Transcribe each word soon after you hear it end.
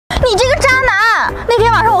你这个渣男！那天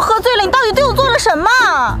晚上我喝醉了，你到底对我做了什么？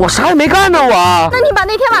我啥也没干呢，我。那你把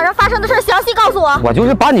那天晚上发生的事详细告诉我。我就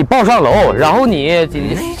是把你抱上楼，然后你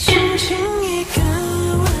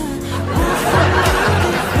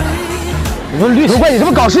说绿头怪，你是不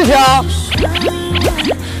是搞事情啊？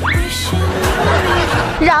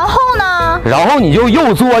然后呢？然后你就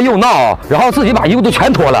又作又闹，然后自己把衣服都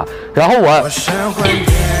全脱了，然后我。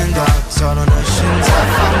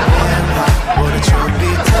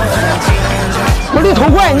绿头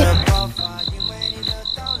怪你。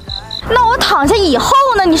那我躺下以后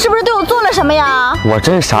呢？你是不是对我做了什么呀？我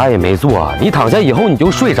真啥也没做，你躺下以后你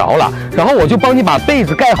就睡着了，然后我就帮你把被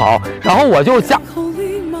子盖好，然后我就下。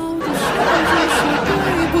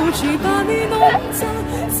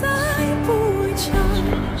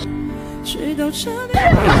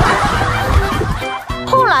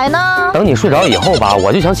后来呢？等你睡着以后吧，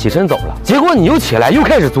我就想起身走了，结果你又起来又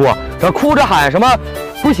开始作，然后哭着喊什么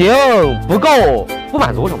不行、不够、不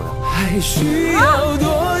满足什么的。还需要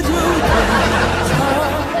多久？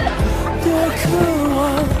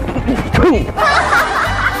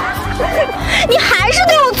你还是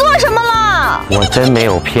对我做什么了？我真没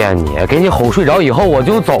有骗你，给你哄睡着以后我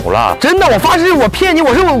就走了，真的，我发誓我骗你，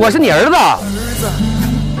我是你儿子。儿子，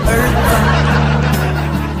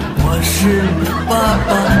我是你爸爸，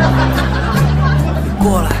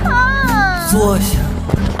过来，坐下。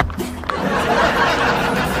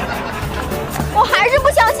我还是不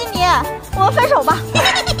相信你，我们分手吧。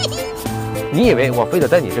你以为我非得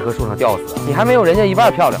在你这棵树上吊死？你还没有人家一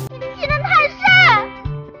半漂亮。你人太晒。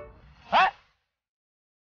哎。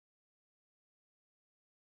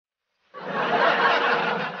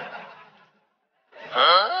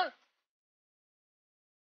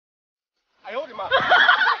哎呦我的妈！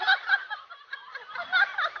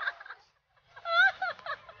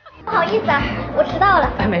不好意思啊，我迟到了。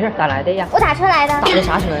哎，没事，咋来的呀？我打车来的。打的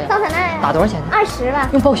啥车呀？桑塔纳呀。打多少钱呢？20吧。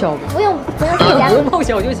用报销不？不用谢谢。不用报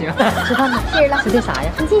销就行。吃饭呢？吃了。吃的啥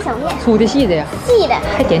呀？重庆小面。粗的细的呀？细的。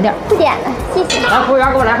还点点？不点了，谢谢。来，服务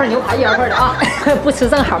员给我来份牛排，一人份的啊！不吃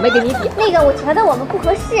正好没给你点。那个，我觉得我们不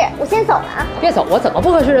合适，我先走了啊。别走，我怎么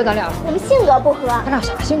不合适啊？咱俩？我们性格不合。咱俩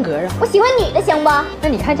啥性格啊？我喜欢女的，行不？那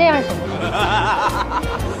你看这样行吗？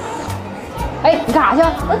哎，你干啥去？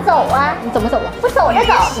我走啊。你怎么走啊？我走着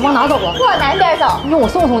走。你往哪走啊？往南边走。用我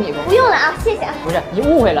送你不？不用了啊，谢谢。不是，你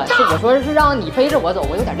误会了，是我说是让你背着我走，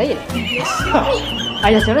我有点累了。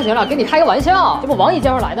哎呀，行了，跟你开个玩笑，这不王姨介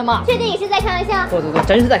绍来的吗？确定你是在开玩笑？对，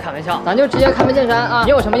真是在开玩笑，咱就直接开门见山啊！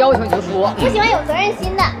你有什么要求你就说。我喜欢有责任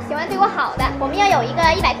心的，喜欢对我好的。我们要有一个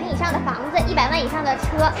100平以上的房子，100万以上的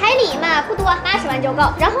车，彩礼嘛不多，80万就够。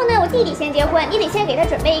然后呢，我弟弟先结婚，你得先给他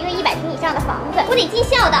准备一个100平以上的房子，我得尽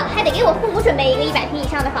孝道，还得给我父母准备一个100平以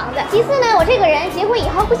上的房子。其次呢，我这个人结婚以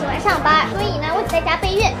后不喜欢上班，所以呢，我得在家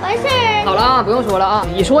备孕。完事儿。好了啊，不用说了啊，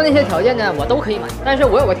你说那些条件呢，我都可以满足，但是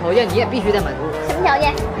我有个条件，你也必须得满足。什么条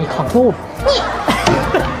件？你扛住吧。你。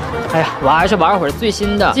哎呀，我还是玩会儿最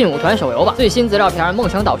新的劲舞团手游吧。最新资料片《梦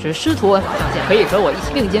想导师师徒恩法》上线，可以和我一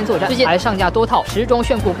起并肩作战。最近还上架多套时装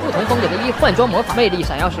炫酷、不同风格的衣服，换装魔法，魅力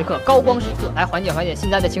闪耀时刻，高光时刻，来缓解现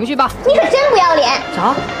在的情绪吧。你可真不要脸！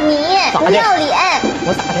啥？你不要脸！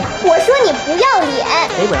我咋的？我说你不要脸！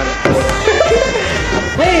谁不要脸？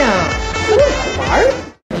对呀，玩儿。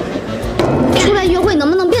出来约会能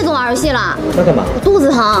不能别总玩游戏了？那干嘛？我肚子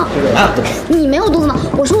疼。啊，你没有肚子疼，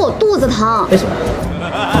我说我肚子疼。为什么？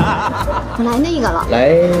我来那个了。来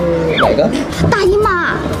哪个？大姨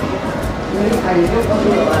妈。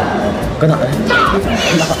搁哪呢？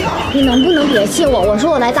你能不能别气我？我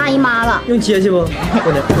说我来大姨妈了。用接去不？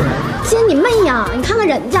不能。接你妹呀！你看看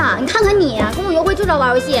人家，你看看你，跟我约会就知道玩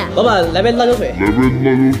游戏。老板，来杯辣椒水。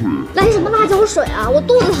来什么辣椒水啊？我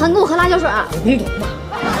肚子疼，你给我喝辣椒水。你懂吗？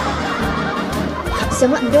行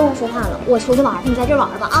了，你别跟我说话了，我出去玩，你在这玩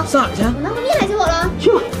吧啊！上哪去？我男闺蜜来接我了，去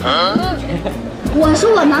吧。我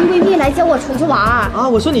说我男闺蜜来接我出去玩啊！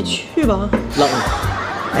我说你去吧，冷。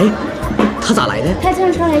哎，他咋来的？开自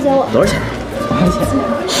行车来接我。多少钱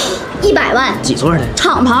？100万。几座的？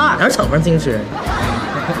敞篷。哪是敞篷自行车？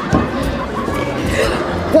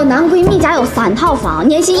我男闺蜜家有3套房，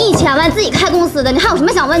年薪1000万，自己开公司的，你还有什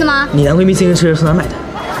么想问的吗？你男闺蜜自行车是哪买的？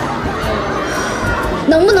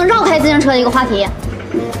能不能绕开自行车这个话题？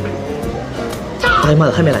大姨妈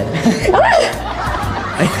咋还没来呢？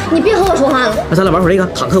哎，你别和我说话了。那咱俩玩会儿这个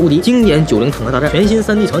坦克无敌经典90坦克大战，全新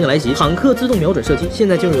3D 场景来袭，坦克自动瞄准射击。现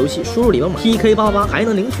在进入游戏，输入礼物码 PK888还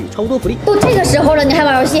能领取超多福利。都这个时候了，你还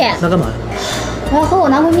玩游戏？那干嘛呀？我要和我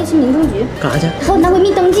男闺蜜去民政局。干啥去？和我男闺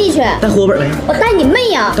蜜登记去。带户口本没？我带你妹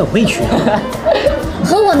呀！带我妹去。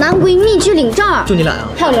和我男闺蜜去领证。就你俩呀？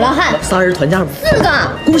还有流浪汉。仨人团价不？4个。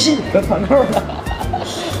恭喜！别团购了。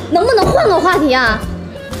能不能换个话题啊？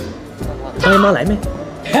大姨妈来没？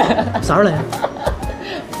啥时候来呀？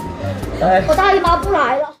我大姨妈不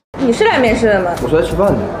来了。你是来面试的吗？我是来吃饭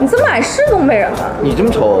的。你这么矮是东北人吗？你这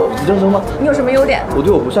么丑，是正生吗？你有什么优点？我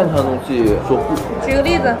对我不擅长的东西说不。举个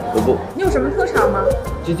例子。我不。你有什么特长吗？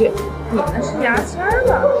击剑。你那是牙签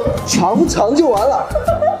吧？尝不尝就完了。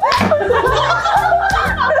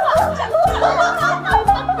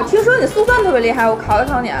我听说你速算特别厉害，我考一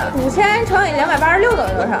考你啊。5000乘以286等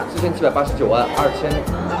于多少？4789万2000。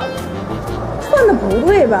算的不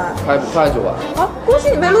对吧？快9万。好，恭喜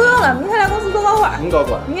你被录用了，明天来公司做高管。什么高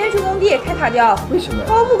管？明天去工地开塔吊。为什么呀？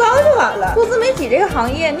高不高就完了。做自媒体这个行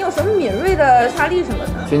业，你有什么敏锐的察力什么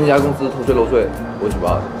的？前几家公司偷税漏税，我举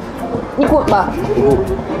报。你滚吧！不。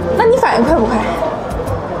那你反应快不快？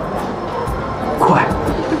快。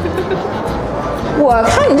我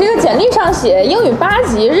看你这个简历上写英语8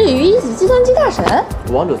级，日语1级，计算机大神。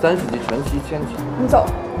王者30级，拳击1000级。你走。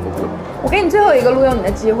我给你最后一个录用你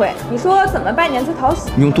的机会，你说怎么拜年最讨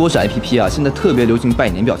喜？你用多闪 APP 啊，现在特别流行拜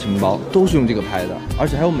年表情包，都是用这个拍的，而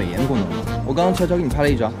且还有美颜功能的。我刚刚悄悄给你拍了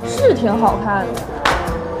一张，是挺好看的。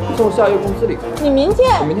从我下月公司里看。你明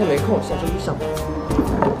天？我明天没空，下周一上班。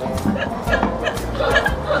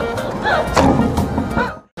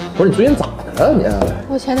不是你最近咋的了你？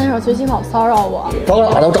我前男友最近老骚扰我。找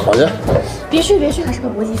哪呢？我找去。别去，他是个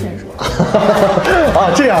搏击选手。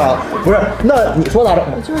啊，这样啊？不是，那你说咋整？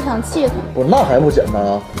我就是想气他。不是，那还不简单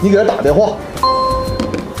啊？你给他打个电话。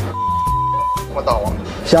我到啊。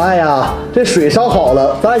小爱呀，这水烧好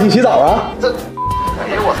了，咱俩一起洗澡啊。这，哎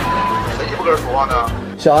呦我操，谁不跟人说话呢？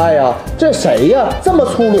小爱呀，这谁呀？这么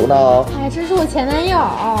粗鲁呢？哎，这是我前男友。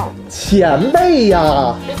前辈呀。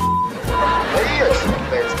哎呀，前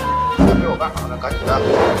辈，你给我干啥呢？赶紧的。啊，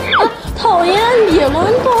讨厌，别乱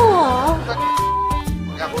动我。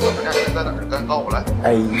人家公司人家人在哪儿？赶紧告我来。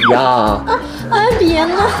哎呀。哎，别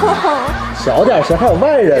闹。小点声，还有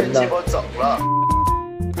外人呢。给我整了。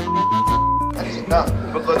赶紧的，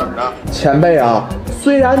你们搁哪儿呢？前辈啊，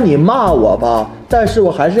虽然你骂我吧，但是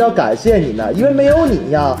我还是要感谢你呢，因为没有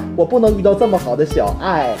你呀，我不能遇到这么好的小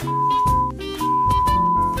爱。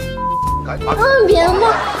别闹，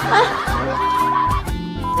哎。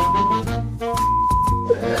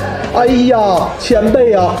哎呀，前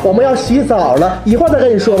辈呀，我们要洗澡了，一会儿再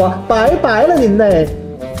跟你说吧，拜拜了您呢。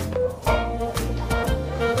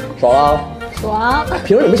爽了？爽。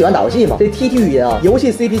平时你们喜欢打游戏吗？这 TT 语音啊，游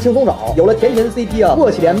戏 CP 轻松找，有了甜甜 CP 啊，过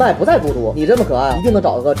起连麦不再孤独。你这么可爱，一定能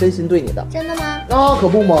找个真心对你的。真的吗？那可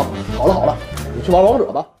不吗？好了，你去玩王者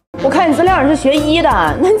吧。我看你资料上是学医的，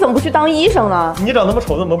那你怎么不去当医生呢？你长那么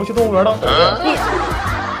丑，怎么不去动物园当狗呢？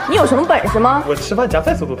你有什么本事吗？我吃饭夹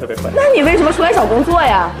菜速度特别快。那你为什么出来找工作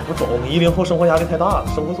呀？不懂，10后生活压力太大了，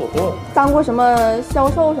生活所迫。当过什么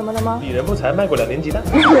销售什么的吗？鄙人不才，卖过2年鸡蛋。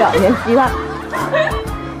2年鸡蛋。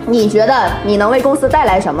你觉得你能为公司带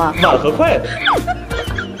来什么？满和快乐。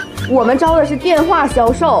我们招的是电话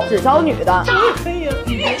销售，只招女的。这也可以呀，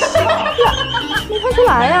你别笑。没看出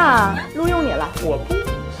来呀，录用你了。我不。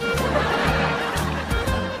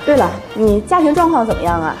对了，你家庭状况怎么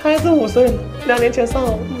样啊？孩子5岁了，2年前丧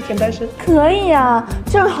偶，目前单身。可以呀，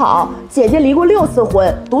正好姐姐离过6次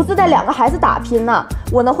婚，独自带2个孩子打拼呢。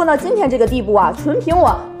我能混到今天这个地步啊，纯凭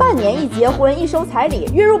我半年一结婚，一收彩礼，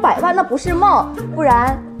月入100万，那不是梦。不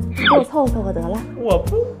然你给我凑合得了。我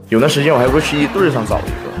不。有段时间我还会去一队上找一个，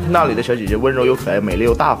那里的小姐姐温柔又可爱，美丽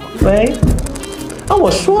又大方。喂。啊，我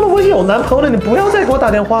说了我有男朋友了，你不要再给我打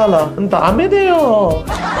电话了。打没得哟。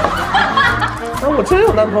啊，我真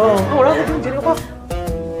有男朋友，那我让他给你接电话。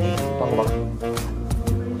帮个忙。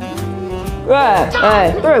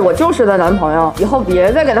对，我就是他男朋友，以后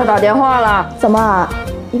别再给他打电话了。怎么，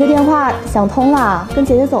一个电话想通了？跟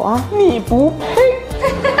姐姐走啊？你不配。